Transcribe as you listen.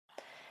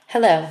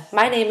Hello,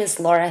 my name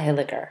is Laura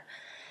Hilliger.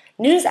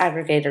 News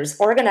aggregators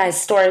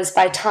organize stories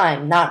by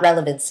time, not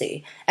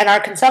relevancy, and our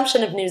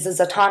consumption of news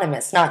is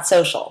autonomous, not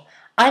social.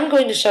 I'm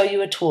going to show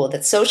you a tool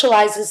that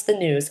socializes the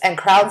news and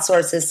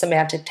crowdsources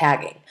semantic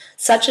tagging.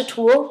 Such a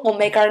tool will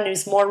make our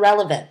news more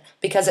relevant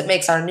because it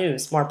makes our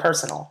news more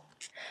personal.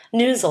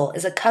 Newsle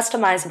is a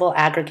customizable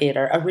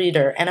aggregator, a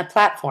reader, and a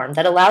platform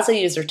that allows a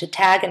user to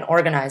tag and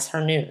organize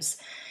her news.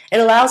 It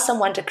allows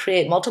someone to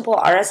create multiple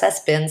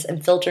RSS bins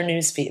and filter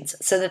news feeds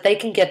so that they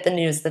can get the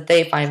news that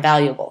they find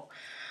valuable.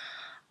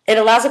 It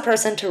allows a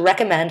person to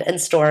recommend and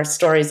store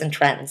stories and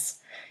trends.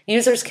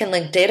 Users can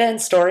link data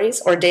and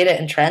stories or data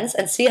and trends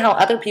and see how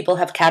other people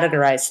have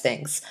categorized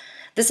things.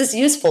 This is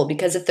useful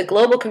because if the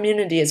global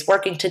community is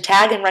working to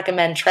tag and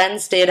recommend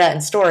trends, data,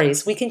 and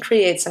stories, we can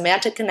create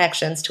semantic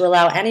connections to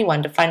allow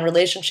anyone to find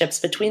relationships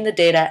between the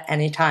data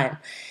anytime,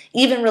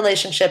 even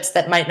relationships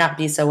that might not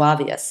be so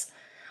obvious.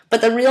 But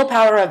the real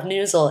power of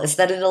Newsle is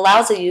that it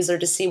allows a user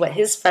to see what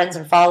his friends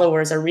or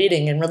followers are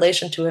reading in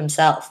relation to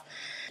himself.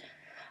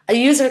 A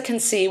user can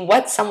see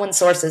what someone's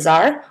sources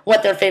are,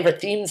 what their favorite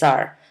themes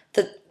are.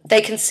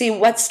 They can see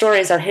what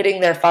stories are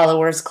hitting their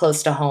followers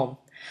close to home.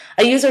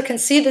 A user can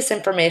see this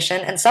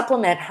information and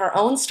supplement her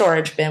own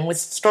storage bin with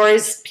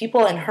stories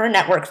people in her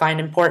network find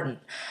important.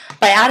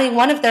 By adding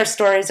one of their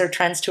stories or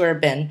trends to her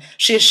bin,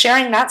 she is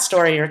sharing that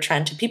story or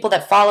trend to people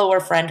that follow or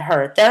friend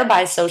her,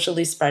 thereby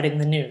socially spreading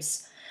the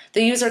news.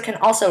 The user can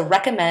also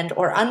recommend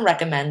or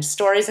unrecommend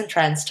stories and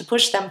trends to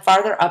push them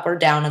farther up or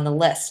down in the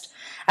list.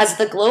 As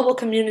the global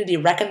community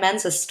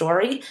recommends a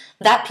story,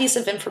 that piece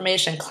of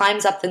information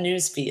climbs up the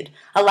news feed,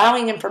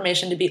 allowing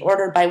information to be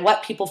ordered by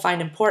what people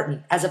find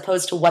important as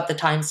opposed to what the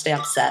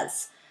timestamp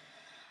says.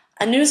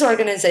 A news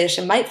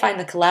organization might find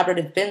the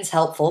collaborative bins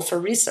helpful for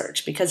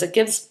research because it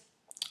gives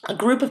a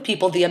group of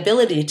people the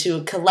ability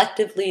to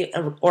collectively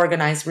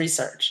organize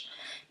research.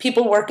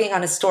 People working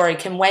on a story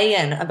can weigh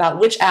in about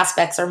which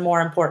aspects are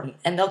more important,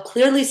 and they'll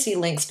clearly see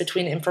links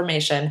between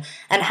information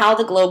and how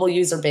the global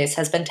user base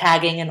has been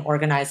tagging and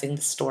organizing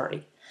the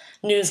story.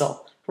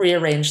 Newsle,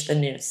 rearrange the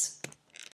news.